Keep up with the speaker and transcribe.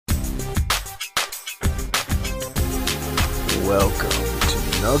welcome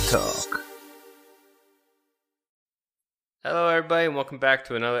to Nugg Talk. Hello, everybody, and welcome back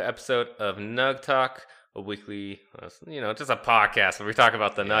to another episode of Nugg Talk, a weekly, just a podcast where we talk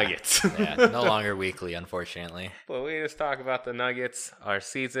about the Nuggets. No longer weekly, unfortunately. But we just talk about the Nuggets. Our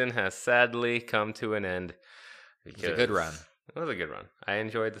season has sadly come to an end. It was a good run. It was a good run. I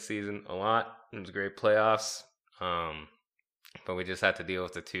enjoyed the season a lot. It was great playoffs. But we just had to deal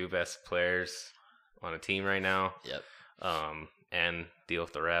with the two best players on a team right now. Yep. And deal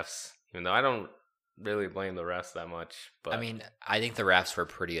with the refs. Even though I don't really blame the refs that much. But I mean, I think the refs were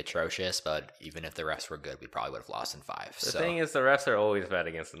pretty atrocious, but even if the refs were good, we probably would have lost in 5. The thing is, the refs are always bad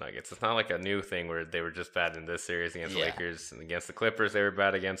against the Nuggets. It's not like a new thing where they were just bad in this series against the Lakers. And against the Clippers, they were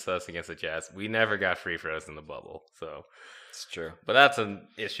bad against us, against the Jazz. We never got free throws in the bubble. So it's true. But that's an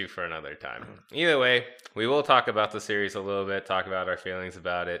issue for another time. Either way, we will talk about the series a little bit, talk about our feelings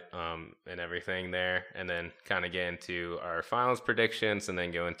about it and everything there, and then kind of get into our finals predictions and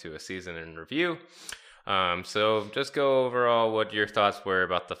then go into a season in review. So just go overall what your thoughts were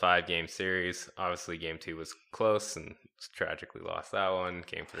about the 5-game series. Obviously, Game 2 was close and tragically lost that one.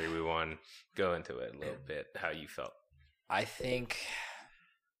 Game 3 we won. Go into it a little bit, how you felt. I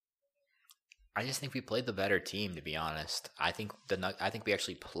just think we played the better team, to be honest. I think we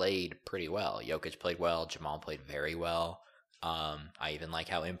actually played pretty well. Jokic played well. Jamal played very well. I even like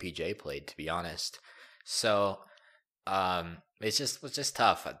how MPJ played, to be honest. So it's just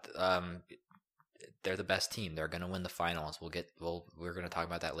tough. They're the best team. They're going to win the finals. We're going to talk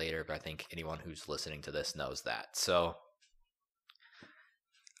about that later, but I think anyone who's listening to this knows that. So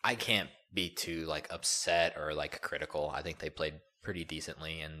I can't be too upset or critical. I think they played pretty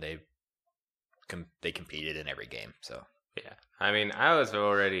decently and they competed in every game. So yeah, I mean, I was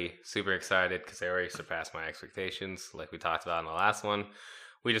already super excited because they already surpassed my expectations. Like we talked about in the last one,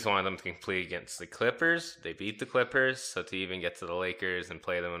 we just wanted them to compete against the Clippers. They beat the Clippers, so to even get to the Lakers and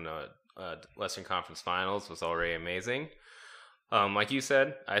play them in the Western Conference Finals was already amazing. Like you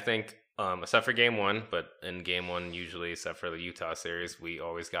said, I think except for Game 1, but in Game 1 usually, except for the Utah series, we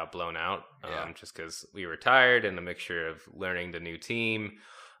always got blown out just because we were tired and a mixture of learning the new team.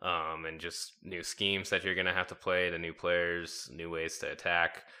 And just new schemes that you're going to have to play, the new players, new ways to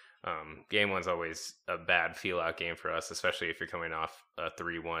attack. Game 1's always a bad feel-out game for us, especially if you're coming off a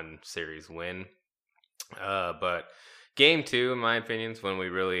 3-1 series win. But Game 2, in my opinion, is when we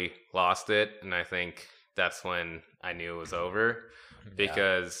really lost it, and I think that's when I knew it was over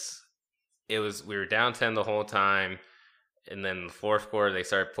because we were down 10 the whole time, and then the fourth quarter they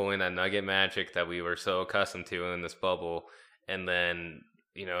started pulling that Nugget magic that we were so accustomed to in this bubble, and then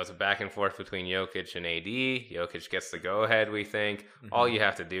it's a back and forth between Jokic and AD. Jokic gets the go-ahead, we think. Mm-hmm. All you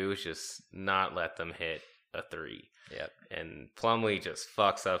have to do is just not let them hit a 3. Yep. And Plumlee just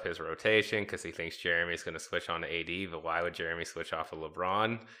fucks up his rotation because he thinks Jeremy's going to switch on to AD, but why would Jeremy switch off of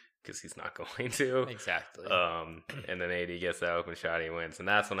LeBron? Because he's not going to. Exactly. And then AD gets that open shot, he wins. And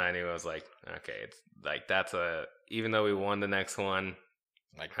that's when I knew I was like, okay, it's like even though we won the next one,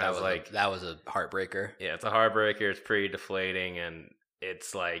 that was a heartbreaker. Yeah, it's a heartbreaker. It's pretty deflating, and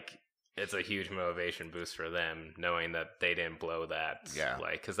it's a huge motivation boost for them knowing that they didn't blow that. Yeah.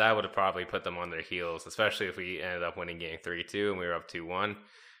 Because that would have probably put them on their heels, especially if we ended up winning Game 3-2 and we were up 2-1.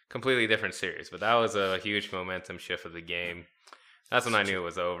 Completely different series. But that was a huge momentum shift of the game. That's when I knew it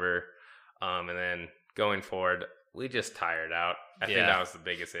was over. And then going forward, we just tired out. I think that was the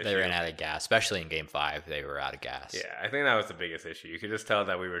biggest issue. They ran out of gas, especially in Game 5. They were out of gas. Yeah, I think that was the biggest issue. You could just tell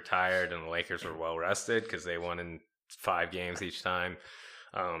that we were tired and the Lakers were well rested because they won in 5 games each time,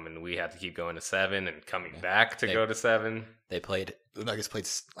 and we had to keep going to 7 and coming back to go to 7. The Nuggets played,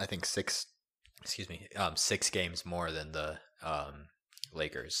 I think, 6 games more than the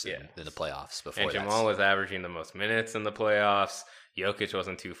Lakers in the playoffs before. And Jamal was averaging the most minutes in the playoffs. Jokic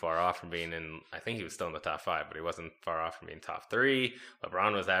wasn't too far off from being I think he was still in the top 5, but he wasn't far off from being top 3.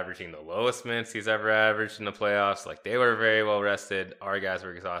 LeBron was averaging the lowest minutes he's ever averaged in the playoffs. They were very well rested. Our guys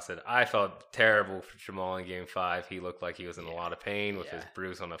were exhausted. I felt terrible for Jamal in Game 5. He looked like he was in a lot of pain with his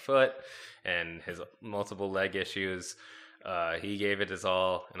bruise on the foot and his multiple leg issues. He gave it his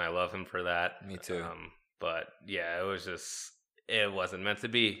all, and I love him for that. Me too. But yeah, it wasn't meant to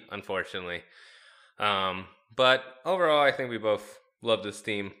be, unfortunately. But overall, I think we both love this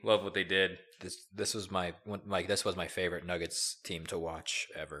team, love what they did. This was my favorite Nuggets team to watch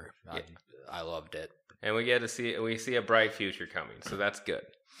ever. I loved it, and we see a bright future coming, so that's good.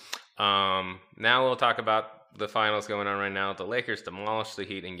 Now we'll talk about the finals going on right now. The Lakers demolished the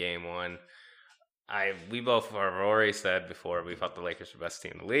Heat in Game 1. We both have already said before we thought the Lakers were the best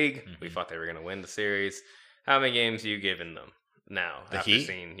team in the league. Mm-hmm. We thought they were going to win the series. How many games are you giving them now? The Heat?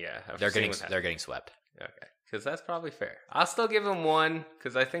 Seeing, they're getting swept. Okay, because that's probably fair. I'll still give him 1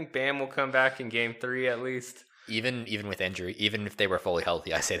 because I think Bam will come back in Game 3 at least. Even with injury, even if they were fully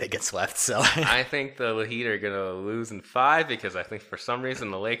healthy, I say they get swept. So I think the Heat are gonna lose in 5 because I think for some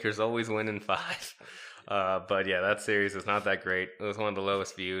reason the Lakers always win in 5. But yeah, that series is not that great. It was one of the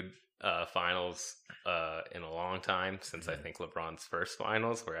lowest viewed finals in a long time since I think LeBron's first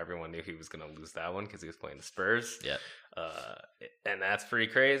finals, where everyone knew he was gonna lose that one because he was playing the Spurs. Yeah. And that's pretty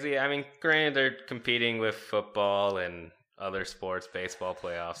crazy. I mean, granted, they're competing with football and other sports, baseball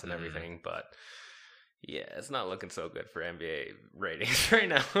playoffs and everything, but yeah, it's not looking so good for NBA ratings right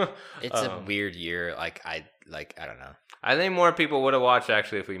now. It's a weird year. I don't know. I think more people would have watched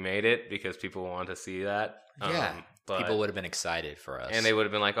actually if we made it because people want to see that. Yeah, people would have been excited for us, and they would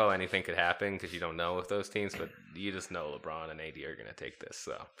have been like, "Oh, anything could happen," because you don't know with those teams, but you just know LeBron and AD are going to take this.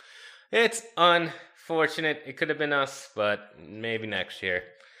 So it's unfortunate. It could have been us, but maybe next year.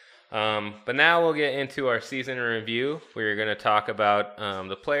 But now we'll get into our season review. We're going to talk about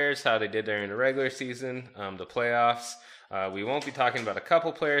the players, how they did during the regular season, the playoffs. We won't be talking about a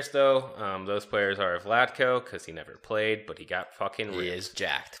couple players, though. Those players are Vlatko, because he never played, but he got fucking ripped. He is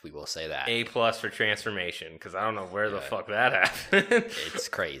jacked, we will say that. A+ for transformation, because I don't know where the fuck that happened. It's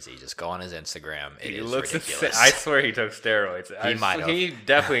crazy. Just go on his Instagram. It he is looks ridiculous. insane. I swear he took steroids. He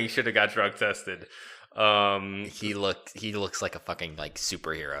definitely should have got drug tested. He looks like a fucking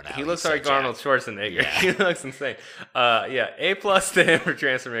superhero now. He looks like Arnold Schwarzenegger. Yeah. He looks insane. A+ to him for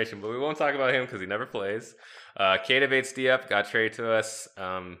transformation, but we won't talk about him because he never plays. Keita Bates-Diop got traded to us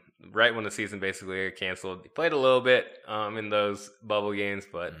right when the season basically canceled. He played a little bit in those bubble games,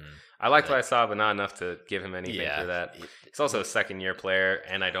 but I liked what I saw, but not enough to give him anything for that. He's also a second-year player,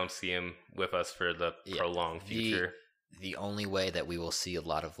 and I don't see him with us for the prolonged future. The only way that we will see a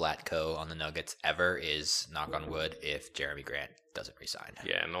lot of Vlatko on the Nuggets ever is, knock on wood, if Jeremy Grant doesn't resign.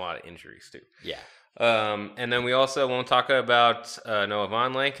 Yeah, and a lot of injuries, too. Yeah. And then we also won't talk about Noah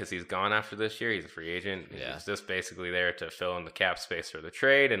Vonleh because he's gone after this year. He's a free agent. Yeah. He's just basically there to fill in the cap space for the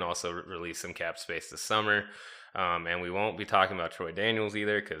trade and also release some cap space this summer. And we won't be talking about Troy Daniels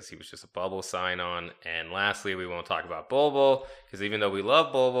either because he was just a bubble sign-on. And lastly, we won't talk about Bol Bol because even though we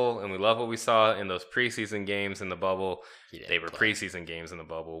love Bol Bol and we love what we saw in those preseason games in the bubble, they were preseason games in the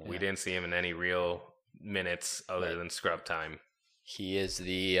bubble. Yeah. We didn't see him in any real minutes other than scrub time. He is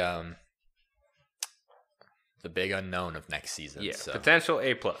the big unknown of next season. Yeah, so. Potential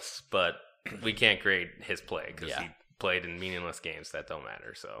A+, but we can't grade his play because he played in meaningless games that don't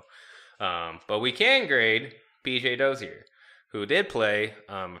matter. So, but we can grade PJ Dozier, who did play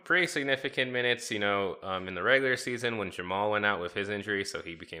pretty significant minutes, in the regular season when Jamal went out with his injury, so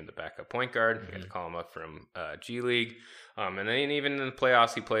he became the backup point guard. We had to call him up from G League. And then even in the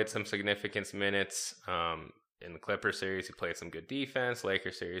playoffs, he played some significant minutes. In the Clippers series, he played some good defense.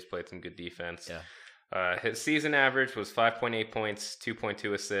 Lakers series played some good defense. Yeah. His season average was 5.8 points,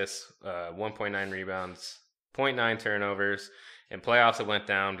 2.2 assists, 1.9 rebounds, 0.9 turnovers. In playoffs, it went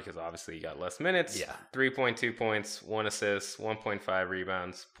down because obviously he got less minutes. Yeah. 3.2 points, 1 assist, 1.5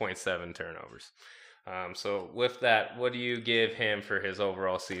 rebounds, 0.7 turnovers. So with that, what do you give him for his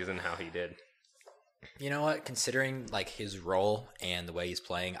overall season, how he did? You know what? Considering his role and the way he's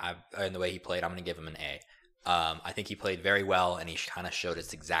playing, and the way he played, I'm going to give him an A. I think he played very well, and he kind of showed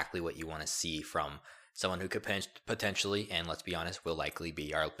us exactly what you want to see from someone who could potentially, and let's be honest, will likely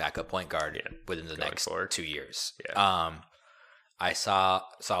be our backup point guard within the next 2 years. Yeah. I saw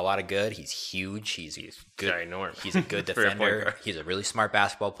a lot of good. He's huge. He's good. Ginormous. He's a good defender. He's a really smart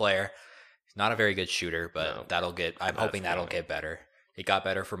basketball player. He's not a very good shooter, but I'm hoping that'll get better. It got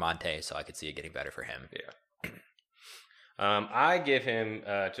better for Monte, so I could see it getting better for him. Yeah. I give him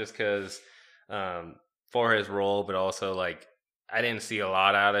just because for his role, but also I didn't see a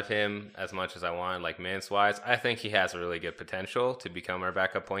lot out of him as much as I wanted, minutes wise. I think he has a really good potential to become our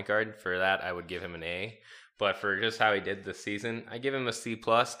backup point guard. For that, I would give him an A. But for just how he did this season, I give him a C+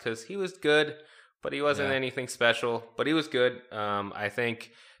 because he was good, but he wasn't anything special. But he was good. I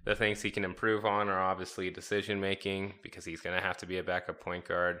think the things he can improve on are obviously decision making because he's going to have to be a backup point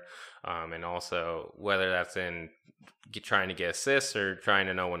guard, and also whether that's in trying to get assists or trying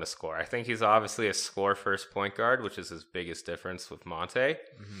to know when to score. I think he's obviously a score first point guard, which is his biggest difference with Monte.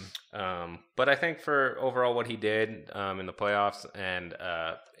 Mm-hmm. But I think for overall what he did in the playoffs and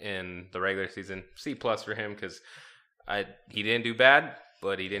in the regular season, C+ for him because he didn't do bad,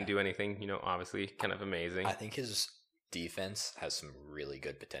 but he didn't do anything, obviously kind of amazing. I think his defense has some really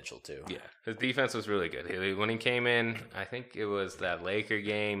good potential too. Yeah, his defense was really good. When he came in, I think it was that Laker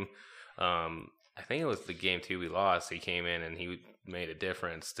game. I think it was the game 2 we lost. He came in and he made a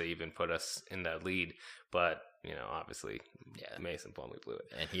difference to even put us in that lead. But obviously, Mason Plumlee blew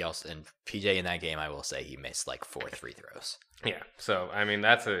it. And PJ in that game, I will say he missed like 4 free throws. Yeah, so I mean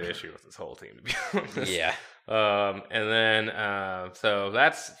that's an issue with this whole team, to be honest. Yeah. And then so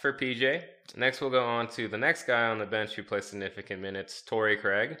that's for PJ. Next, we'll go on to the next guy on the bench who plays significant minutes, Torrey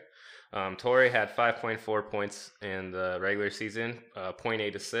Craig. Torrey had 5.4 points in the regular season,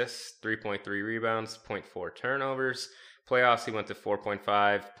 0.8 assists, 3.3 rebounds, 0.4 turnovers. Playoffs, he went to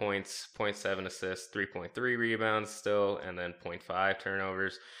 4.5 points, 0.7 assists, 3.3 rebounds still, and then 0.5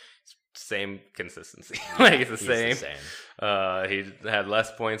 turnovers. Same consistency. Like, it's the same. He had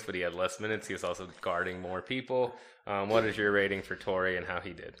less points, but he had less minutes. He was also guarding more people. What is your rating for Torrey and how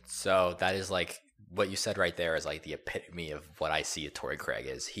he did? So that is like what you said right there is like the epitome of what I see Torrey Craig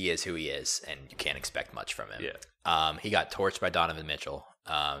is. He is who he is, and you can't expect much from him. Yeah. He got torched by Donovan Mitchell.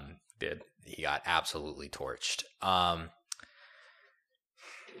 He got absolutely torched.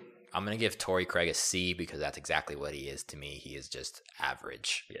 I'm going to give Torrey Craig a C because that's exactly what he is to me. He is just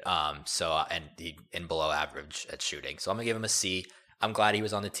average. Yeah. And below average at shooting. So I'm going to give him a C. I'm glad he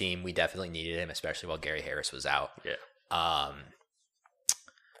was on the team. We definitely needed him, especially while Gary Harris was out. Yeah.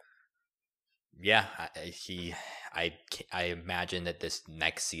 I imagine that this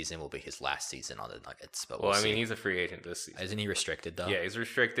next season will be his last season on the Nuggets. But I mean, he's a free agent this season. Isn't he restricted though? Yeah, he's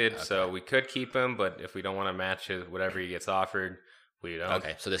restricted. Okay. So we could keep him, but if we don't want to match whatever he gets offered, we don't.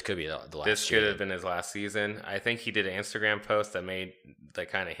 Okay, so this could be the last. This could have been his last season. I think he did an Instagram post that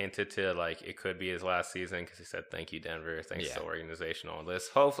kind of hinted to like it could be his last season because he said, "Thank you, Denver. Thanks to the organization, all this."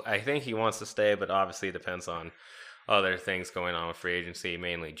 Hopefully, I think he wants to stay, but obviously it depends on other things going on with free agency,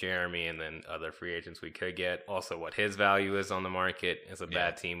 mainly Jeremy, and then other free agents we could get. Also, what his value is on the market. Is a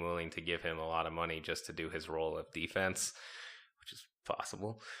bad team willing to give him a lot of money just to do his role of defense, which is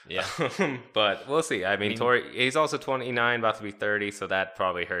possible. Yeah. But we'll see. I mean, Torrey, he's also 29, about to be 30, so that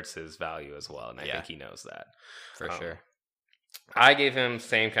probably hurts his value as well, and I think he knows that. For sure. I gave him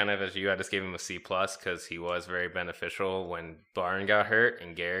same kind of as you. I just gave him a C+ because he was very beneficial when Barn got hurt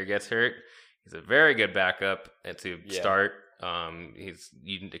and Gary gets hurt. He's a very good backup to start.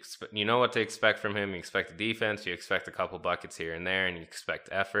 You know what to expect from him. You expect the defense. You expect a couple buckets here and there, and you expect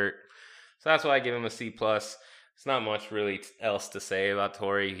effort. So that's why I give him a C+. It's not much really else to say about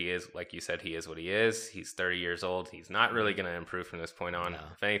Torrey. He is, like you said, he is what he is. He's 30 years old. He's not really going to improve from this point on. No.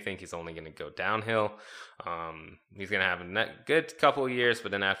 If anything, he's only going to go downhill. He's going to have a good couple of years, but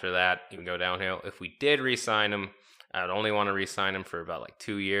then after that, he can go downhill. If we did re-sign him, I would only want to re-sign him for about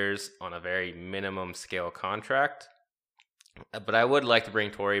 2 years on a very minimum scale contract. But I would like to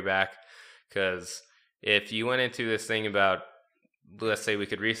bring Torrey back because if you went into this thing about, let's say we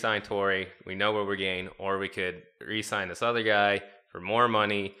could re-sign Torrey, we know what we're getting, or we could re-sign this other guy for more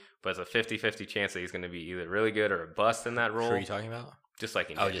money, but it's a 50-50 chance that he's going to be either really good or a bust in that role. Who are you talking about? Just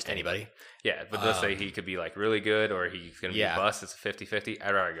like just anybody? Yeah, but let's say he could be really good or he's going to be a bust. It's a 50-50.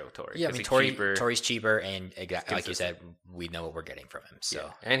 I'd rather go with Torrey. Yeah, I mean, Torrey's cheaper, and like you said, we know what we're getting from him.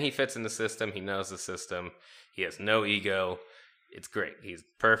 So and he fits in the system. He knows the system. He has no ego. It's great. He's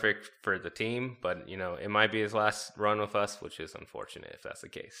perfect for the team, but, it might be his last run with us, which is unfortunate if that's the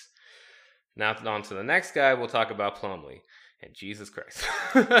case. Now on to the next guy, we'll talk about Plumlee. And Jesus Christ.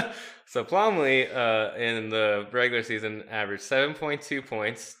 So Plumlee in the regular season averaged 7.2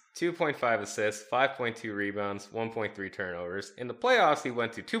 points, 2.5 assists, 5.2 rebounds, 1.3 turnovers. In the playoffs, he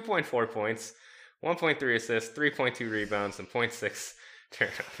went to 2.4 points, 1.3 assists, 3.2 rebounds, and 0.6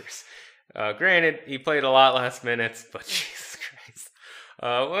 turnovers. Granted, he played a lot less minutes, but Jesus Christ.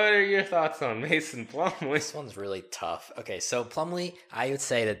 What are your thoughts on Mason Plumlee? This one's really tough. Okay, so Plumlee, I would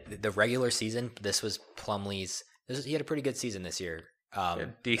say that the regular season, this was Plumlee's. He had a pretty good season this year.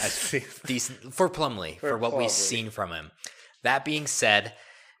 Decent for Plumlee, for what we've seen from him. That being said,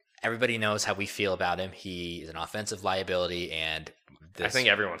 everybody knows how we feel about him. He is an offensive liability, and I think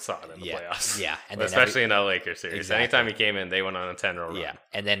everyone saw it in the playoffs. Yeah, and especially in that Lakers series. Exactly. Anytime he came in, they went on a 10-row run. Yeah,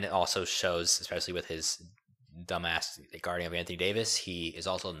 and then it also shows, especially with his dumbass guarding of Anthony Davis, he is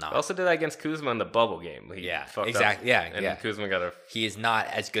also not. He also did that against Kuzma in the bubble game. Exactly. Up, and Kuzma got a. He is not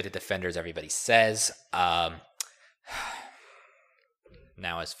as good a defender as everybody says.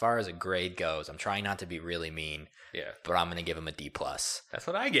 Now, as far as a grade goes, I'm trying not to be really mean. Yeah. But I'm going to give him a D+. That's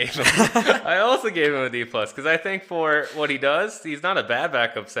what I gave him. I also gave him a D+, because I think for what he does, he's not a bad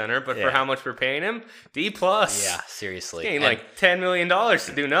backup center, but for how much we're paying him, D+. Yeah, seriously. He's getting $10 million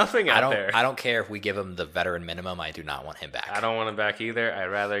to do nothing out there. I don't care if we give him the veteran minimum. I do not want him back. I don't want him back either. I'd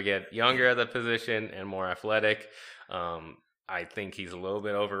rather get younger at the position and more athletic. I think he's a little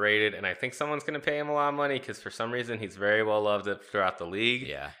bit overrated, and I think someone's going to pay him a lot of money because for some reason he's very well loved throughout the league.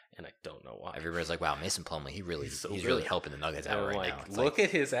 Yeah. and I don't know why. Everybody's like, "Wow, Mason Plumlee, he's good. really helping the Nuggets out right now." It's Look at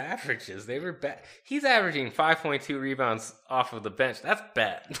his averages; they were bad. He's averaging 5.2 rebounds off of the bench. That's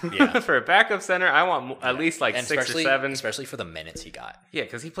bad. Yeah. For a backup center, I want at least like 6 or 7, especially for the minutes he got. Yeah,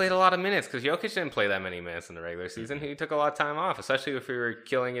 because he played a lot of minutes. Because Jokic didn't play that many minutes in the regular season. He took a lot of time off, especially if we were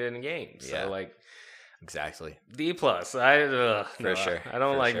killing it in games. Yeah. So Exactly. D+. Sure. I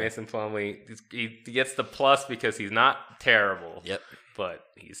don't like Mason Plumlee. He gets the plus because he's not terrible. Yep. But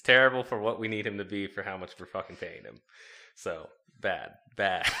he's terrible for what we need him to be for how much we're fucking paying him. So bad.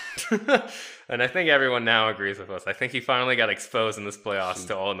 And I think everyone now agrees with us. I think he finally got exposed in this playoffs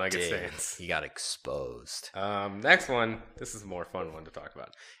to all Nuggets fans. He got exposed. Next one. This is a more fun one to talk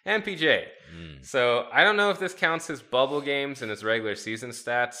about. MPJ. So I don't know if this counts his bubble games and his regular season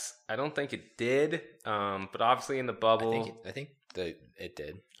stats. I don't think it did. But obviously in the bubble, I think it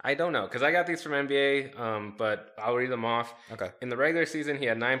did. I don't know because I got these from NBA. But I'll read them off. Okay. In the regular season, he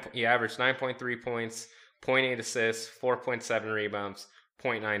averaged 9.3 points, 0.8 assists, 4.7 rebounds,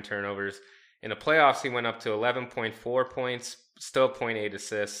 0.9 turnovers. In the playoffs, he went up to 11.4 points, still 0.8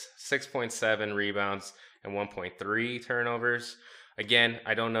 assists, 6.7 rebounds, and 1.3 turnovers. Again,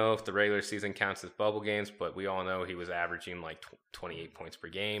 I don't know if the regular season counts as bubble games, but we all know he was averaging like 28 points per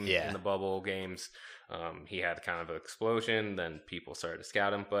game in the bubble games. He had kind of an explosion, then people started to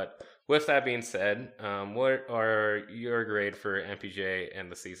scout him. But with that being said, what are your grade for MPJ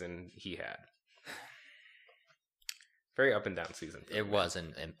and the season he had? Very up and down season. It was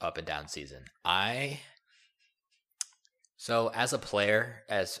an up and down season. So as a player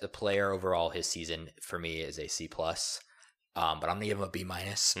overall, his season for me is a C+. But I'm gonna give him a B-,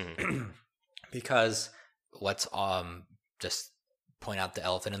 because let's just point out the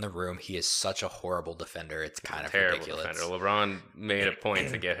elephant in the room. He is such a horrible defender. It's kind of ridiculous. Defender. LeBron made a point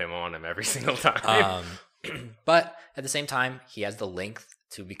to get him on him every single time. But at the same time, he has the length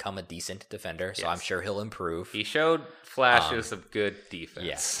to become a decent defender, so I'm sure he'll improve. He showed flashes of good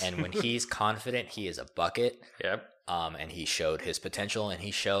defense. Yeah, and when he's confident, he is a bucket. Yep. And he showed his potential, and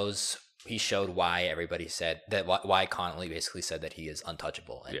he showed why everybody said that. Why Connolly basically said that he is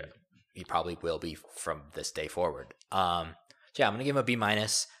untouchable, and he probably will be from this day forward. I'm gonna give him a B-. I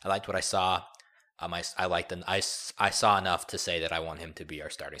liked what I saw. I saw enough to say that I want him to be our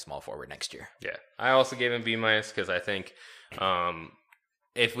starting small forward next year. Yeah, I also gave him B- because I think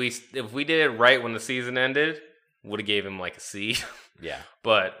if we did it right when the season ended, would have gave him like a C. Yeah.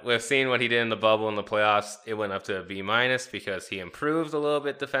 But with seeing what he did in the bubble in the playoffs, it went up to a B- because he improved a little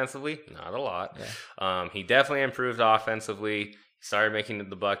bit defensively, not a lot. Yeah. He definitely improved offensively. He started making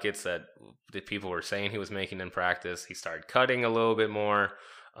the buckets that the people were saying he was making in practice. He started cutting a little bit more.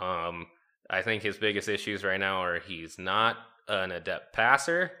 I think his biggest issues right now are he's not an adept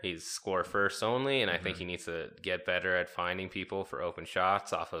passer. He's score first only, and I think he needs to get better at finding people for open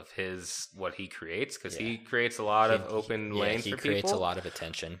shots off of what he creates, because he creates a lot of open lanes for people. He creates a lot of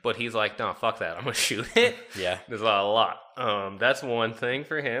attention. But he's like, no, fuck that. I'm going to shoot it. Yeah. There's a lot. That's one thing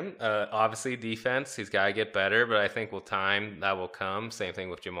for him. Obviously, defense, he's got to get better, but I think with time, that will come. Same thing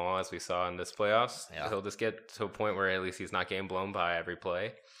with Jamal, as we saw in this playoffs. Yeah. He'll just get to a point where at least he's not getting blown by every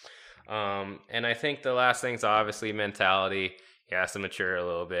play. And I think the last thing's obviously mentality. He has to mature a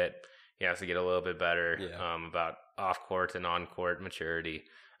little bit. He has to get a little bit better about off-court and on-court maturity.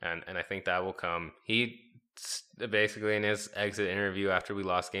 And I think that will come. He basically, in his exit interview after we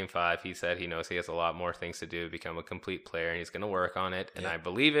lost Game 5, he said he knows he has a lot more things to do to become a complete player, and he's going to work on it. And I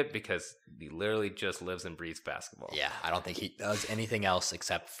believe it because he literally just lives and breathes basketball. Yeah, I don't think he does anything else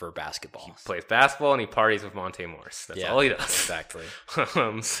except for basketball. He plays basketball and he parties with Monte Morris. That's all he does. Exactly.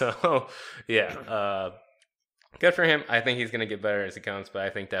 Good for him. I think he's going to get better as he comes, but I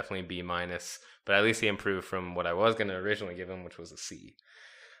think definitely B-. But at least he improved from what I was going to originally give him, which was a C.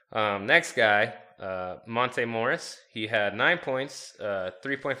 Next guy, Monte Morris. He had 9 points,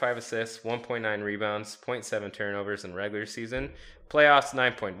 3.5 assists, 1.9 rebounds, 0.7 turnovers in regular season. Playoffs,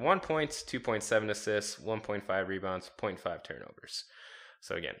 9.1 points, 2.7 assists, 1.5 rebounds, 0.5 turnovers.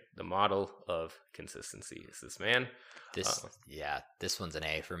 So again, the model of consistency is this man. This one's an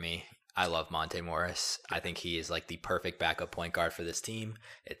A for me. I love Monte Morris. I think he is like the perfect backup point guard for this team.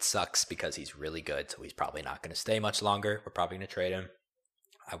 It sucks because he's really good, so he's probably not going to stay much longer. We're probably going to trade him.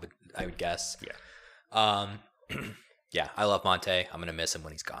 I would guess. Yeah. I love Monte. I'm going to miss him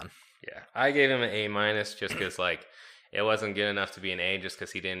when he's gone. Yeah. I gave him an A- just because it wasn't good enough to be an A just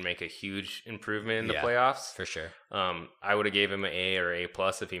because he didn't make a huge improvement in the playoffs. For sure. I would have gave him an A or A+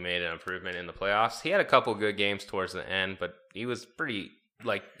 if he made an improvement in the playoffs. He had a couple good games towards the end, but he was pretty,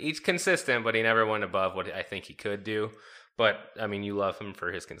 he's consistent, but he never went above what I think he could do. But I mean, you love him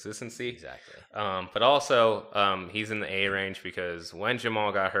for his consistency. Exactly. But also, he's in the A range because when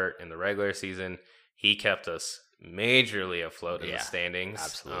Jamal got hurt in the regular season, he kept us majorly afloat in the standings.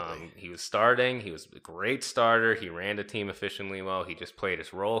 Absolutely. He was starting. He was a great starter. He ran the team efficiently well. He just played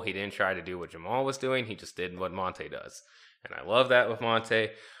his role. He didn't try to do what Jamal was doing. He just did what Monte does. And I love that with Monte.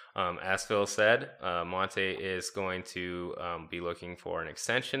 As Phil said, Monte is going to be looking for an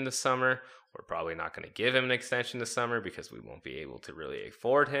extension this summer. We're probably not going to give him an extension this summer because we won't be able to really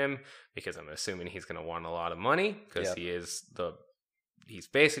afford him, because I'm assuming he's going to want a lot of money because he's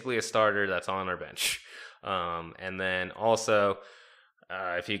basically a starter that's on our bench. And then also,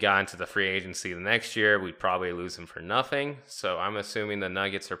 if he got into the free agency the next year, we'd probably lose him for nothing. So I'm assuming the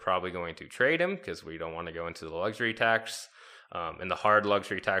Nuggets are probably going to trade him because we don't want to go into the luxury tax. In the hard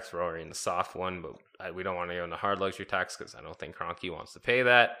luxury tax, we're already in the soft one, but we don't want to go into hard luxury tax because I don't think Kroenke wants to pay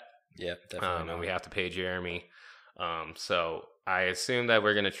that. Yeah, definitely. And we have to pay Jeremy. So I assume that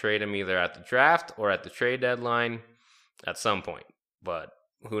we're going to trade him either at the draft or at the trade deadline at some point. But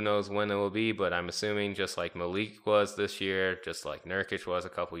who knows when it will be, but I'm assuming just like Malik was this year, just like Nurkic was a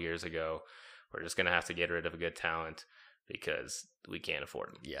couple years ago, we're just going to have to get rid of a good talent because we can't afford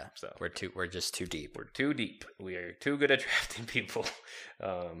them. Yeah, so we're just too deep. We're too deep. We are too good at drafting people.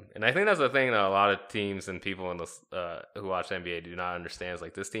 And I think that's the thing that a lot of teams and people in the who watch NBA do not understand is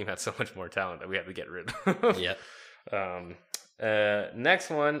like this team has so much more talent that we have to get rid of. Yeah. Next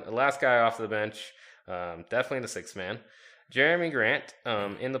one, last guy off the bench, definitely the sixth man. Jeremy Grant,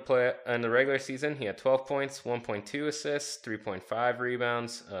 in the regular season, he had 12 points, 1.2 assists, 3.5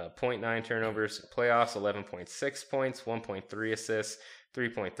 rebounds, 0.9 turnovers. Playoffs, 11.6 points, 1.3 assists,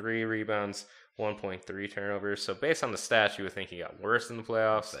 3.3 rebounds, 1.3 turnovers. So based on the stats, you would think he got worse in the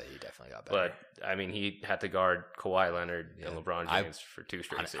playoffs. But he definitely got better. But, I mean, he had to guard Kawhi Leonard and LeBron James for 2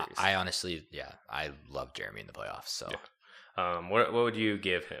 straight series. I honestly, I love Jeremy in the playoffs. So. Yeah. What would you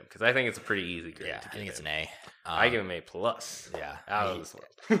give him? Because I think it's a pretty easy grade. Yeah, I think it's an A. I give him A plus. Yeah, out of this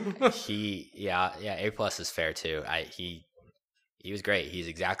one. A plus is fair too. He was great. He's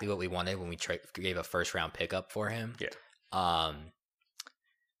exactly what we wanted when we gave a first round pickup for him. Yeah.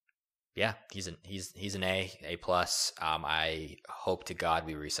 Yeah, he's an A plus. I hope to God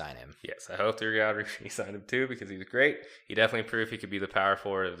we re-sign him. Yes, I hope to God we re-sign him too because he was great. He definitely proved he could be the power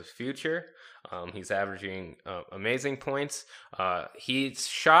forward of the future. He's averaging amazing points. He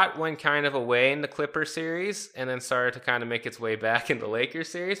shot went kind of away in the Clippers series and then started to kind of make its way back in the Lakers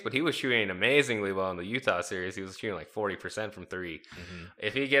series, but he was shooting amazingly well in the Utah series. He was shooting like 40% from 3. Mm-hmm.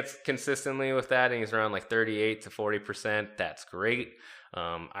 If he gets consistently with that and he's around like 38 to 40%, that's great.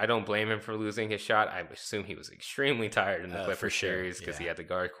 I don't blame him for losing his shot. I assume he was extremely tired in the Clippers series because he had to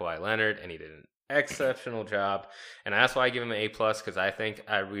guard Kawhi Leonard and he did an exceptional job. And that's why I give him an A plus because I think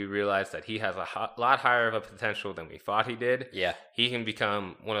we realized that he has a lot higher of a potential than we thought he did. Yeah. He can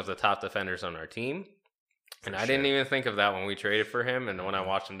become one of the top defenders on our team. And I didn't even think of that when we traded for him and when I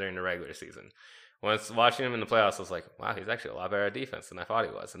watched him during the regular season. Once watching him in the playoffs, I was like, wow, he's actually a lot better at defense than I thought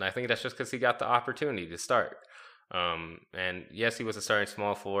he was. And I think that's just because he got the opportunity to start. And yes, he was a starting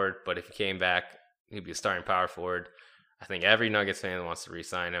small forward, but if he came back, he'd be a starting power forward. I think every Nuggets fan wants to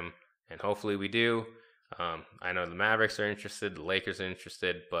re-sign him, and hopefully we do. I know the Mavericks are interested, the Lakers are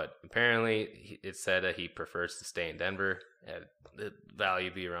interested, but apparently it said that he prefers to stay in Denver. The value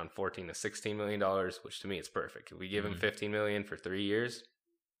would be around $14 to $16 million, which to me is perfect. If we give him $15 million for 3 years,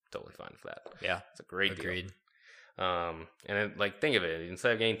 totally fine with that. Yeah, it's a great deal. And then, like, think of it.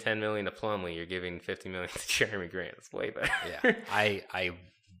 Instead of getting $10 million to Plumlee, you're giving $50 million to Jeremy Grant. It's way better. Yeah, I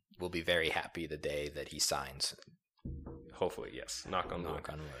will be very happy the day that he signs. Hopefully, yes. Knock on wood.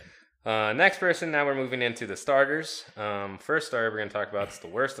 wood. Next person. Now we're moving into the starters. First starter we're going to talk about is the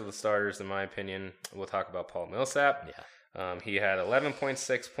worst of the starters, in my opinion. We'll talk about Paul Millsap. Yeah. He had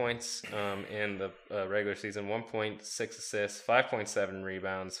 11.6 points in the regular season, 1.6 assists, 5.7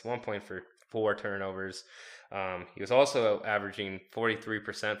 rebounds, 1.4 turnovers. He was also averaging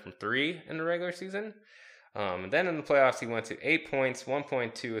 43% from 3 in the regular season. And then in the playoffs, he went to 8 points,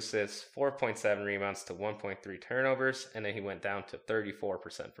 1.2 assists, 4.7 rebounds to 1.3 turnovers. And then he went down to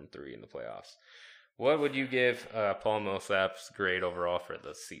 34% from 3 in the playoffs. What would you give Paul Millsap's grade overall for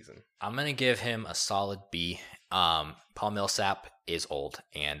the season? I'm going to give him a solid B. Paul Millsap is old,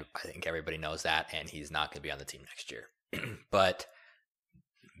 and I think everybody knows that, and he's not going to be on the team next year. But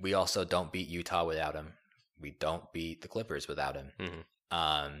we also don't beat Utah without him. We don't beat the Clippers without him.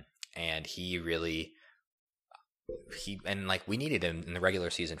 Mm-hmm. And we needed him in the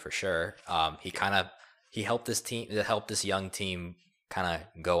regular season for sure. He helped this young team kind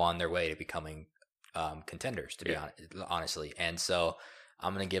of go on their way to becoming contenders, to be honestly. And so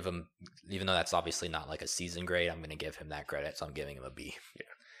I'm going to give him, even though that's obviously not like a season grade, I'm going to give him that credit. So I'm giving him a B. Yeah.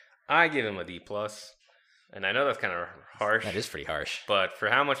 I give him a D+. And I know that's kind of harsh. That is pretty harsh. But for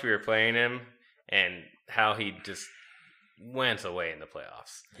how much we were playing him and how he just went away in the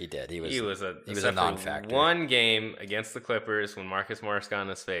playoffs. He did. He was a non-factor. One game against the Clippers when Marcus Morris got in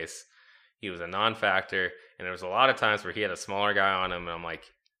his face, he was a non-factor. And there was a lot of times where he had a smaller guy on him. And I'm like,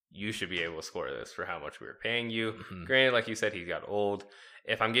 you should be able to score this for how much we were paying you. Mm-hmm. Granted, like you said, he got old.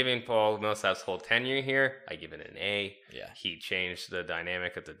 If I'm giving Paul Millsap's whole tenure here, I give it an A. Yeah. He changed the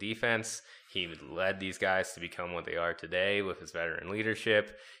dynamic of the defense. He led these guys to become what they are today with his veteran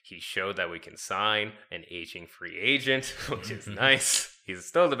leadership. He showed that we can sign an aging free agent, which is nice. He's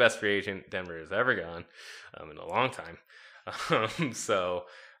still the best free agent Denver has ever gone in a long time.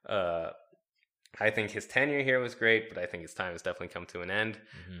 I think his tenure here was great, but I think his time has definitely come to an end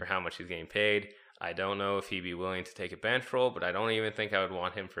for how much he's getting paid. I don't know if he'd be willing to take a bench role, but I don't even think I would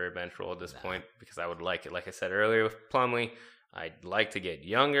want him for a bench role at this point because I would like it. Like I said earlier with Plumlee, I'd like to get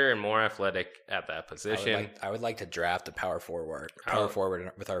younger and more athletic at that position. I would like to draft a power forward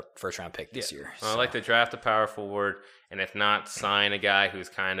with our first round pick this year. So. I'd like to draft a power forward, and if not, sign a guy who's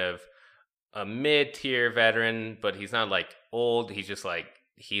kind of a mid-tier veteran, but he's not like old. He's just like,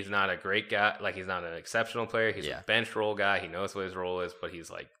 he's not a great guy. Like, he's not an exceptional player. He's a bench role guy. He knows what his role is, but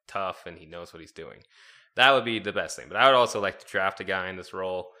he's like tough and he knows what he's doing. That would be the best thing. But I would also like to draft a guy in this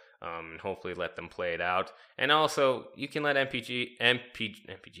role and hopefully let them play it out. And also, you can let MPJ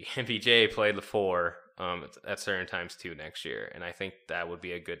play the 4 at certain times too next year. And I think that would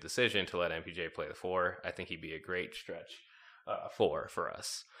be a good decision to let MPJ play the 4. I think he'd be a great stretch 4 for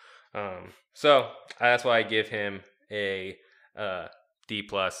us. So that's why I give him a D+.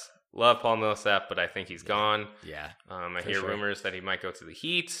 Love Paul Millsap, but I think he's gone. Yeah. I hear rumors that he might go to the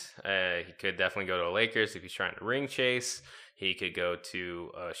Heat. He could definitely go to the Lakers if he's trying to ring chase. He could go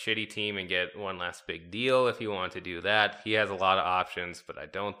to a shitty team and get one last big deal if he wanted to do that. He has a lot of options, but I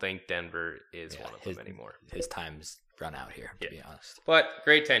don't think Denver is one of them anymore. His time's run out here, to be honest. But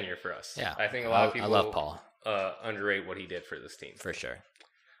great tenure for us. Yeah. I think a lot of people I love Paul. Underrate what he did for this team. For sure.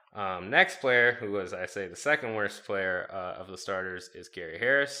 Next player, who was, I say, the second worst player of the starters, is Gary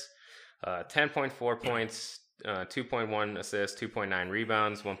Harris. 10.4 points, 2.1 assists, 2.9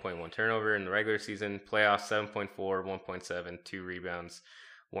 rebounds, 1.1 turnover in the regular season. Playoffs, 7.4, 1.7, 2 rebounds,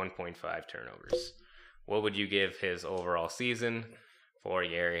 1.5 turnovers. What would you give his overall season for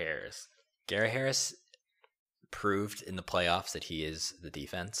Gary Harris? Gary Harris proved in the playoffs that he is the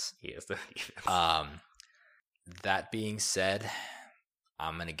defense. He is the defense. That being said,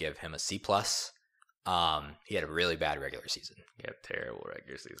 I'm going to give him a C+. He had a really bad regular season. He had a terrible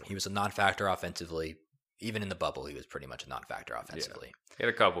regular season. He was a non-factor offensively. Even in the bubble, he was pretty much a non-factor offensively. Yeah. He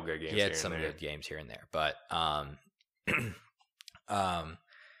had a couple good games. He had some good games here and there, but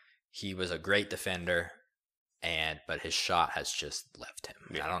he was a great defender, but his shot has just left him.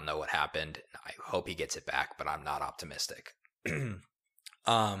 Yeah. I don't know what happened. I hope he gets it back, but I'm not optimistic. But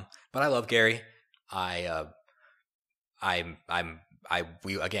I love Gary.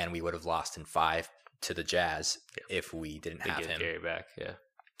 We would have lost in 5 to the Jazz if we didn't have him. Gary back, yeah.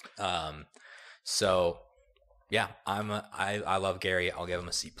 So yeah, I love Gary. I'll give him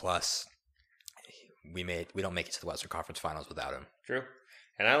a C+. We don't make it to the Western Conference Finals without him. True.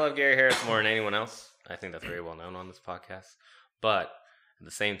 And I love Gary Harris more than anyone else. I think that's very well known on this podcast. But at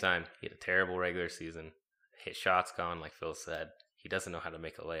the same time, he had a terrible regular season. His shot's gone, like Phil said. He doesn't know how to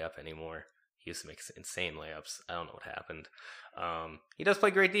make a layup anymore. He used to make insane layups. I don't know what happened. He does play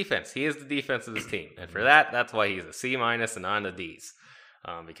great defense. He is the defense of this team. And for that's why he's a C- and on the Ds.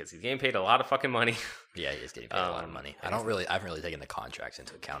 Because he's getting paid a lot of fucking money. Yeah, he is getting paid a lot of money. I haven't really taken the contracts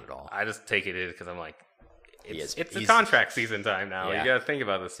into account at all. I just take it because I'm like, it's a contract season time now. Yeah, you got to think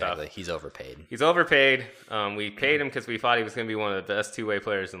about this stuff. He's overpaid. He's overpaid. We paid him because we thought he was going to be one of the best two-way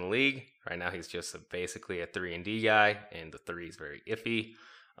players in the league. Right now, he's just basically a 3-and-D guy, and the 3 is very iffy.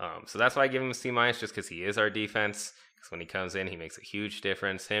 So that's why I give him a C- just because he is our defense. Because when he comes in, he makes a huge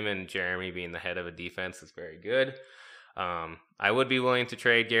difference. Him and Jeremy being the head of a defense is very good. I would be willing to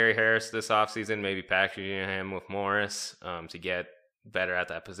trade Gary Harris this offseason, maybe packaging him with Morris to get better at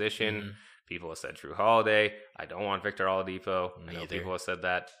that position. Mm-hmm. People have said Drew Holiday. I don't want Victor Oladipo. I know people have said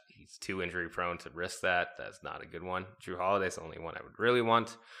that. He's too injury prone to risk that. That's not a good one. Drew Holiday's the only one I would really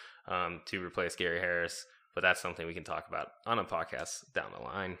want to replace Gary Harris. But that's something we can talk about on a podcast down the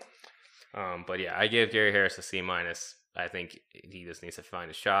line. But yeah, I give Gary Harris a C-. I think he just needs to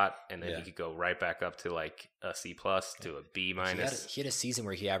find a shot, and then he could go right back up to like a C+ to a B-. He had a season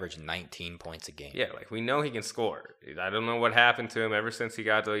where he averaged 19 points a game. Yeah, like we know he can score. I don't know what happened to him ever since he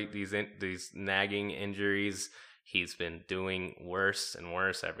got these nagging injuries. He's been doing worse and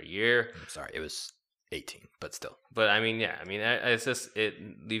worse every year. I'm sorry, it was 18, but still. But I mean, yeah, I mean, it's just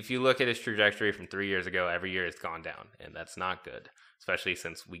if you look at his trajectory from 3 years ago, every year it's gone down, and that's not good. Especially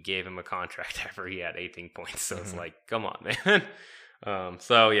since we gave him a contract after he had 18 points. So it's like, come on, man.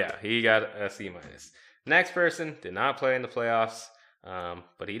 So yeah, he got a C-. Next person did not play in the playoffs,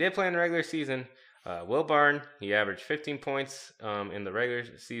 but he did play in the regular season. Will Barton, he averaged 15 points in the regular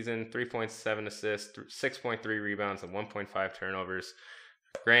season, 3.7 assists, 6.3 rebounds, and 1.5 turnovers.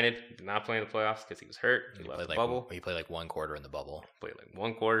 Granted, he did not play in the playoffs because he was hurt. He left the bubble. He played like one quarter in the bubble. Played like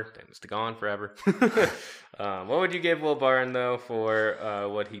one quarter. Then was gone forever. What would you give Will Barton, though, for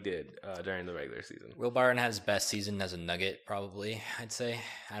what he did during the regular season? Will Barton has best season as a Nugget, probably, I'd say.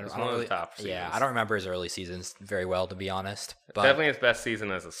 I don't really, top seasons. Yeah, I don't remember his early seasons very well, to be honest. But definitely his best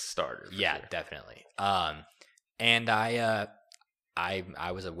season as a starter. Yeah, sure. Definitely. And I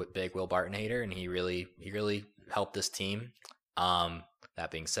was a big Will Barton hater, and he really helped this team. That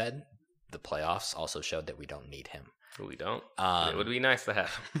being said, the playoffs also showed that we don't need him. We don't. It would be nice to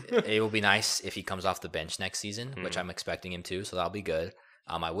have him. It will be nice if he comes off the bench next season, which I'm expecting him to, so that'll be good.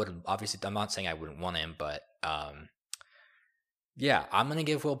 I would obviously, I'm not saying I wouldn't want him, but yeah, I'm gonna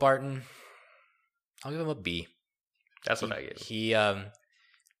give Will Barton. I'll give him a B. That's what I give him. He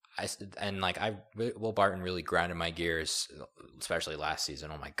Will Barton really grinded my gears, especially last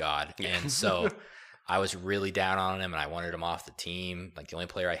season. Oh my god! And so. I was really down on him, and I wanted him off the team. Like, the only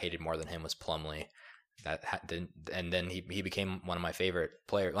player I hated more than him was Plumlee. And then he became one of my favorite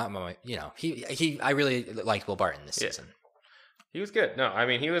players. I really liked Will Barton this season. He was good. No, I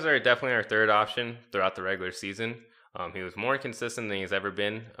mean, he was definitely our third option throughout the regular season. He was more consistent than he's ever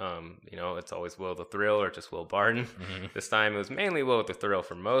been. It's always Will the Thrill or just Will Barton. Mm-hmm. This time it was mainly Will the Thrill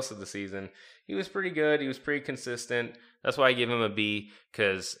for most of the season. He was pretty good. He was pretty consistent. That's why I give him a B,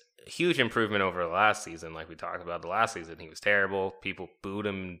 because huge improvement over the last season. Like we talked about the last season, he was terrible. People booed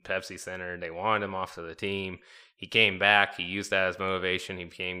him in Pepsi Center. They wanted him off of the team. He came back. He used that as motivation. He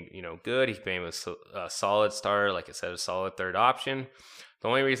became, good. He became a solid starter, like I said, a solid third option. The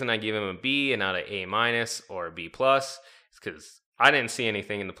only reason I give him a B and not an A- or a B+ is because I didn't see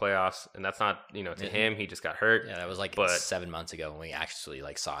anything in the playoffs, and that's not, to him. He just got hurt. Yeah, that was 7 months ago when we actually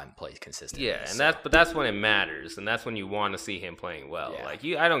saw him play consistently. Yeah, and that's when it matters, and that's when you want to see him playing well.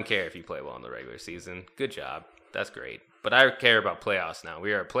 Yeah. I don't care if you play well in the regular season. Good job. That's great. But I care about playoffs now.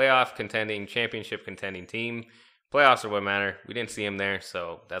 We are a playoff contending, championship contending team. Playoffs are what matter. We didn't see him there,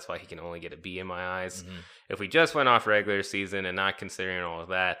 so that's why he can only get a B in my eyes. Mm-hmm. If we just went off regular season and not considering all of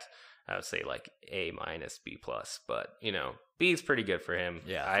that, I would say like A-, B+. But, B is pretty good for him.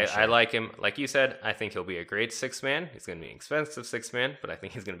 Yeah, I like him. Like you said, I think he'll be a great sixth man. He's going to be an expensive sixth man, but I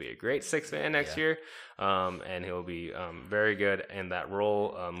think he's going to be a great sixth man next year. And he'll be very good in that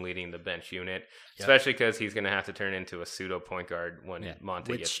role, leading the bench unit, especially because he's going to have to turn into a pseudo point guard when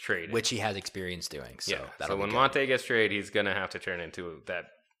Monte gets traded. Which he has experience doing. So, so when Monte gets traded, he's going to have to turn into that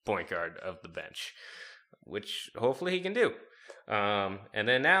point guard of the bench, which hopefully he can do. And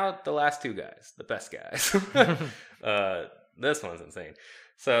then now the last two guys, the best guys. This one's insane.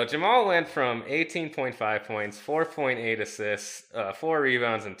 So Jamal went from 18.5 points, 4.8 assists, 4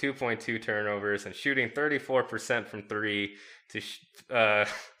 rebounds, and 2.2 turnovers, and shooting 34% from three to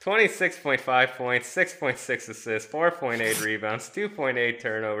 26.5 points, 6.6 assists, 4.8 rebounds, 2.8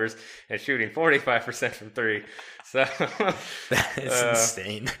 turnovers, and shooting 45% from three. So that is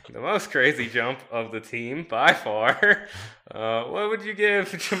insane. The most crazy jump of the team by far. What would you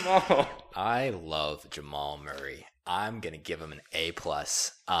give Jamal? I love Jamal Murray. I'm gonna give him an A+.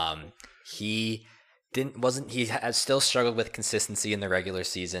 He has still struggled with consistency in the regular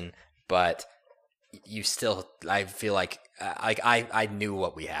season, but I feel like I knew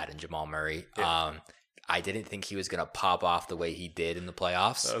what we had in Jamal Murray. Yeah. I didn't think he was gonna pop off the way he did in the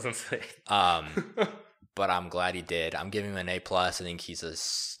playoffs. That was insane. But I'm glad he did. I'm giving him an A+. I think he's a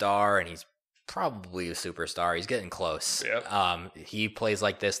star, and he's probably a superstar. He's getting close. Yep. He plays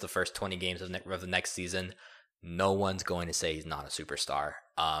like this the first 20 games of the next season. No one's going to say he's not a superstar.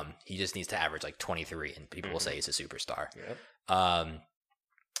 He just needs to average like 23, and people will say he's a superstar. Yep.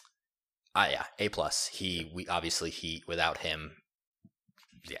 A+. Without him,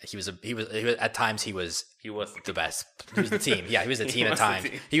 he was at times he was the best. He was the team. Yeah, he was the team at times.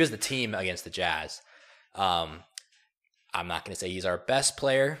 He was the team against the Jazz. I'm not going to say he's our best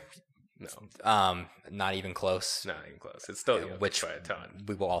player. No. Not even close. Not even close. It's still which by a ton.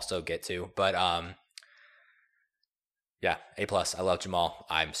 We will also get to, but Yeah, A+. I love Jamal.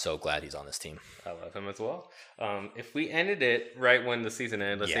 I'm so glad he's on this team. I love him as well. If we ended it right when the season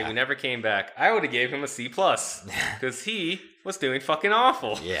ended, let's say Yeah. we never came back, I would have gave him a C+, because he was doing fucking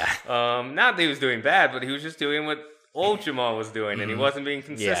awful. Yeah. Not that he was doing bad, but he was just doing what old Jamal was doing, and he wasn't being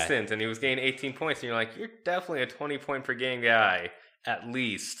consistent, and he was getting 18 points, and you're like, you're definitely a 20-point per game guy, at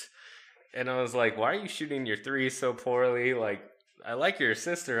least. And I was like, why are you shooting your threes so poorly? Like, I like your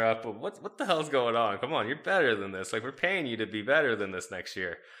sister up, but what the hell's going on? Come on, you're better than this. Like, we're paying you to be better than this next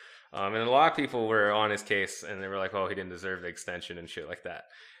year. And a lot of people were on his case, and they were like, oh, he didn't deserve the extension and shit like that.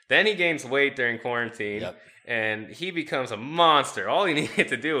 Then he gains weight during quarantine, and he becomes a monster. All he needed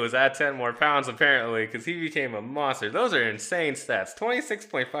to do was add 10 more pounds, apparently, because he became a monster. Those are insane stats.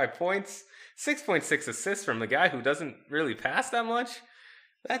 26.5 points, 6.6 assists from the guy who doesn't really pass that much.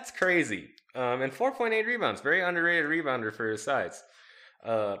 That's crazy. And 4.8 rebounds. Very underrated rebounder for his size.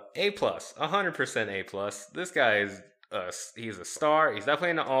 A+, 100% A+. This guy is he's a star. He's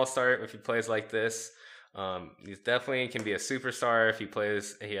definitely an all-star if he plays like this. He's definitely can be a superstar if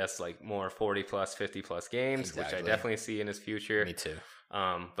he has like more 40 plus, 50 plus games, which I definitely see in his future. Me too.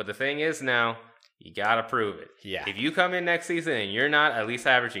 But the thing is now, you gotta prove it. Yeah. If you come in next season and you're not at least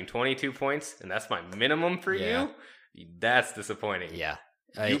averaging 22 points, and that's my minimum for you, that's disappointing. Yeah.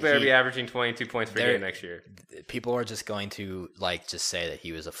 You better be averaging 22 points per game next year. People are just going to just say that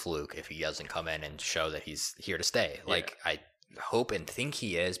he was a fluke if he doesn't come in and show that he's here to stay. Like, I hope and think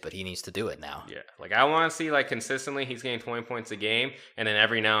he is, but he needs to do it now. Yeah. Like, I want to see, like, consistently he's getting 20 points a game, and then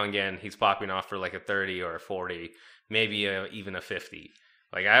every now and again he's popping off for, like, a 30 or a 40, maybe even a 50.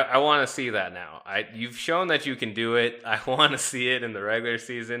 Like, I want to see that now. You've shown that you can do it. I want to see it in the regular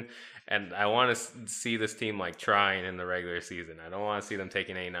season. And I want to see this team, like, trying in the regular season. I don't want to see them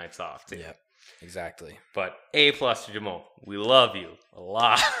taking any nights off, too. Yep, exactly. But A+ to Jamal. We love you a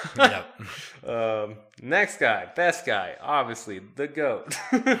lot. Yep. Next guy, best guy, obviously, the GOAT.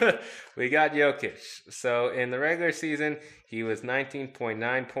 We got Jokic. So, in the regular season, he was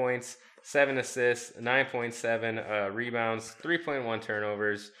 19.9 points, 7 assists, 9.7 rebounds, 3.1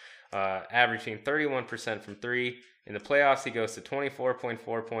 turnovers, averaging 31% from 3. In the playoffs, he goes to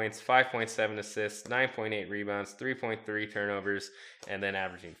 24.4 points, 5.7 assists, 9.8 rebounds, 3.3 turnovers, and then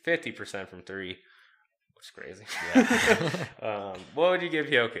averaging 50% from 3, which is crazy. Yeah. What would you give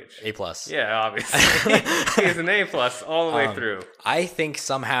Jokic? A+. Yeah, obviously. He's an A+ all the way through. I think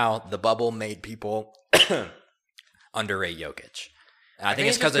somehow the bubble made people underrate Jokic. I think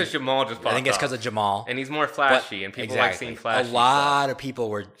it's because Jamal just popped I think it's because off. of Jamal. And he's more flashy, and people like seeing flashy A lot of people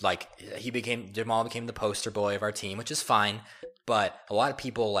were like, Jamal became the poster boy of our team, which is fine. But a lot of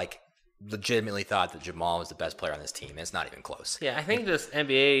people like legitimately thought that Jamal was the best player on this team. It's not even close. Yeah, I think the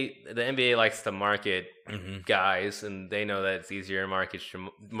NBA likes to market guys, and they know that it's easier to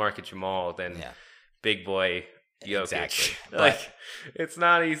market Jamal than big boy Jokic. Exactly. Like, it's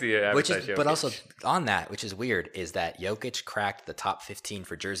not easy to advertise Jokic. But also on that, which is weird, is that Jokic cracked the top 15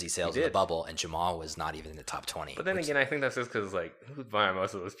 for jersey sales in the bubble, and Jamal was not even in the top 20. But then again, I think that's just because, like, who's buying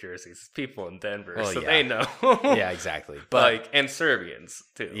most of those jerseys? People in Denver, well, so they know. Yeah, exactly. But like, and Serbians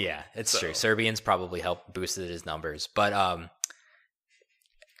too. Yeah, it's true. Serbians probably helped boosted his numbers, but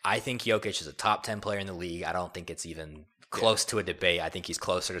I think Jokic is a top 10 player in the league. I don't think it's even close to a debate. I think he's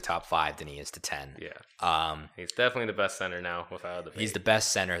closer to top 5 than he is to 10. Yeah. He's definitely the best center now without a debate. He's the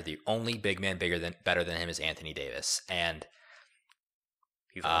best center. The only big man better than him is Anthony Davis, and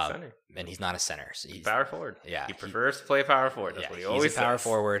he's not a center. And he's not a center. So he's power forward. Yeah, he prefers to play power forward. That's what he always says. He's a power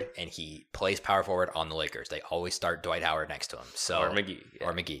forward, and he plays power forward on the Lakers. They always start Dwight Howard next to him. So or McGee. Yeah.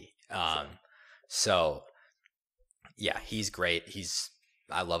 Or McGee. So yeah, he's great.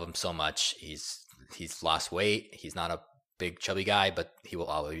 I love him so much. He's lost weight. He's not a big chubby guy, but he will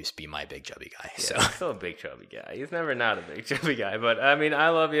always be my big chubby guy. Yeah, so he's still a big chubby guy. He's never not a big chubby guy. But I mean, I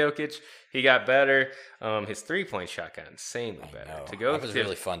love Jokic. He got better. His 3-point shot got insanely better. That was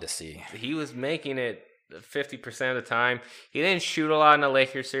really fun to see. He was making it 50% of the time. He didn't shoot a lot in the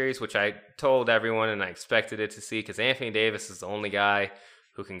Lakers series, which I told everyone and I expected it to see, because Anthony Davis is the only guy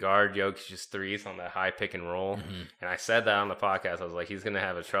who can guard Jokic's threes on that high pick and roll. And I said that on the podcast. I was like, he's going to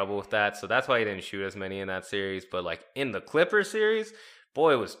have a trouble with that. So that's why he didn't shoot as many in that series. But like in the Clippers series,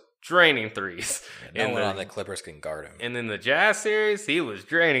 boy was draining threes. No one on the Clippers can guard him. And in the Jazz series, he was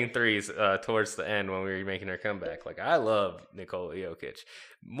draining threes towards the end when we were making our comeback. Like, I love Nikola Jokic.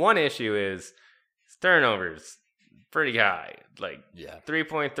 One issue is his turnovers pretty high. Like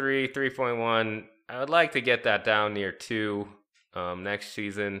 3.3, 3.1. I would like to get that down near 2. Next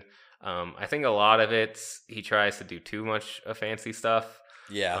season. I think a lot of it's he tries to do too much fancy stuff.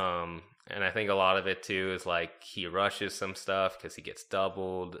 Yeah. And I think a lot of it too is like he rushes some stuff because he gets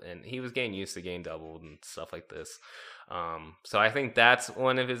doubled, and he was getting used to getting doubled and stuff like this. So I think that's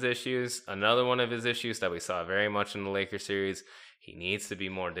one of his issues. Another one of his issues that we saw very much in the Lakers series, he needs to be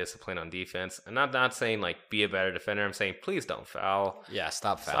more disciplined on defense. And I'm not saying like be a better defender. I'm saying please don't foul. Yeah,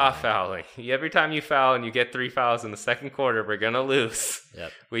 stop fouling. Stop fouling. Every time you foul and you get 3 fouls in the second quarter, we're going to lose.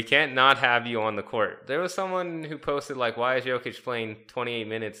 Yep. We can't not have you on the court. There was someone who posted like, why is Jokic playing 28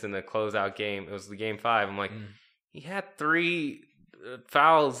 minutes in the closeout game? It was the game 5. I'm like, he had 3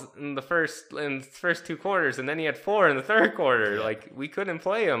 fouls in the first 2 quarters, and then he had 4 in the third quarter. Yeah. Like, we couldn't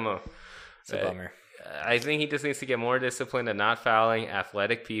play him. It's a bummer. I think he just needs to get more disciplined and not fouling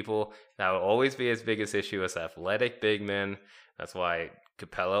athletic people. That will always be his biggest issue as athletic big men. That's why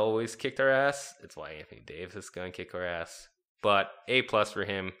Capella always kicked our ass. It's why Anthony Davis is going to kick our ass. But A+ for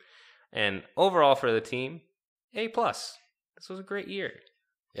him. And overall for the team, A+. This was a great year.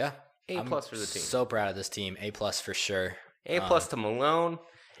 Yeah. A+ for the team. So proud of this team. A+ for sure. A+ to Malone.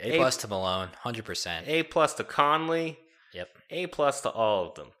 A+ to Malone, 100%. A+ to Conley. Yep. A+ to all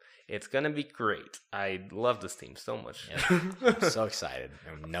of them. It's going to be great. I love this team so much. Yep. I'm so excited.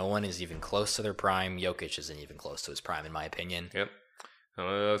 No one is even close to their prime. Jokic isn't even close to his prime, in my opinion. Yep. Some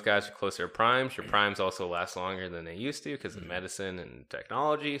of those guys are closer to primes. Your primes also last longer than they used to because of medicine and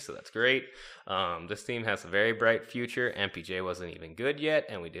technology, so that's great. This team has a very bright future. MPJ wasn't even good yet,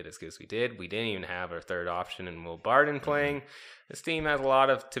 and we did as good as we did. We didn't even have our third option in Will Barton playing. This team has a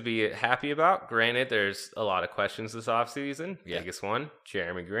lot to be happy about. Granted, there's a lot of questions this offseason. Yeah. Biggest one,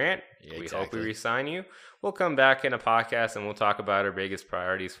 Jeremy Grant. Yeah, we exactly. hope we re-sign you. We'll come back in a podcast, and we'll talk about our biggest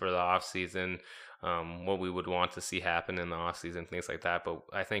priorities for the offseason. What we would want to see happen in the offseason, things like that. But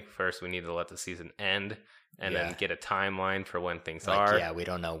I think first we need to let the season end and then get a timeline for when things are. Yeah, we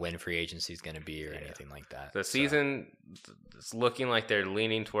don't know when free agency is going to be or anything like that. The season is looking like they're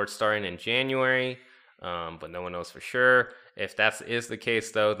leaning towards starting in January, but no one knows for sure. If that is the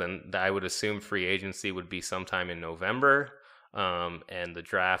case, though, then I would assume free agency would be sometime in November, and the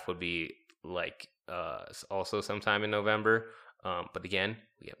draft would be like also sometime in November. But again,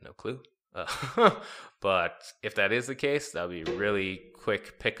 we have no clue. But if that is the case, that would be a really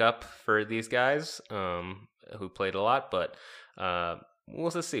quick pickup for these guys who played a lot. But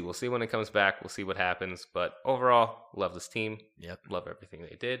we'll just see. We'll see when it comes back. We'll see what happens. But overall, love this team. Yep. Love everything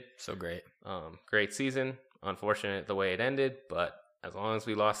they did. So great. Great season. Unfortunate the way it ended, but as long as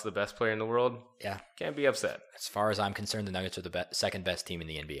we lost the best player in the world, can't be upset. As far as I'm concerned, the Nuggets are the second best team in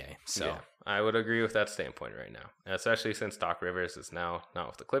the NBA. So yeah, I would agree with that standpoint right now, especially since Doc Rivers is now not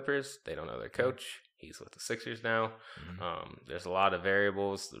with the Clippers. They don't know their coach. He's with the Sixers now. There's a lot of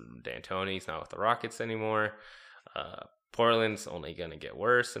variables. D'Antoni's not with the Rockets anymore. Portland's only going to get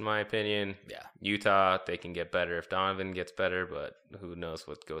worse, in my opinion. Yeah. Utah, they can get better if Donovan gets better, but who knows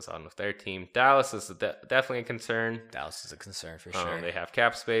what goes on with their team. Dallas is definitely a concern. Dallas is a concern for sure. They have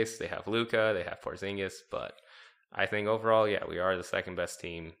cap space. They have Luka. They have Porzingis. But I think overall, we are the second best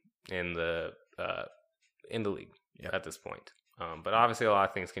team in the league at this point. But obviously, a lot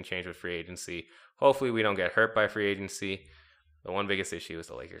of things can change with free agency. Hopefully, we don't get hurt by free agency. The one biggest issue is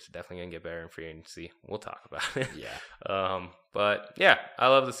the Lakers are definitely going to get better in free agency. We'll talk about it. Yeah. But yeah, I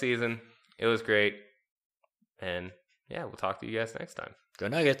love the season. It was great. And yeah, we'll talk to you guys next time. Go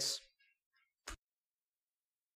Nuggets.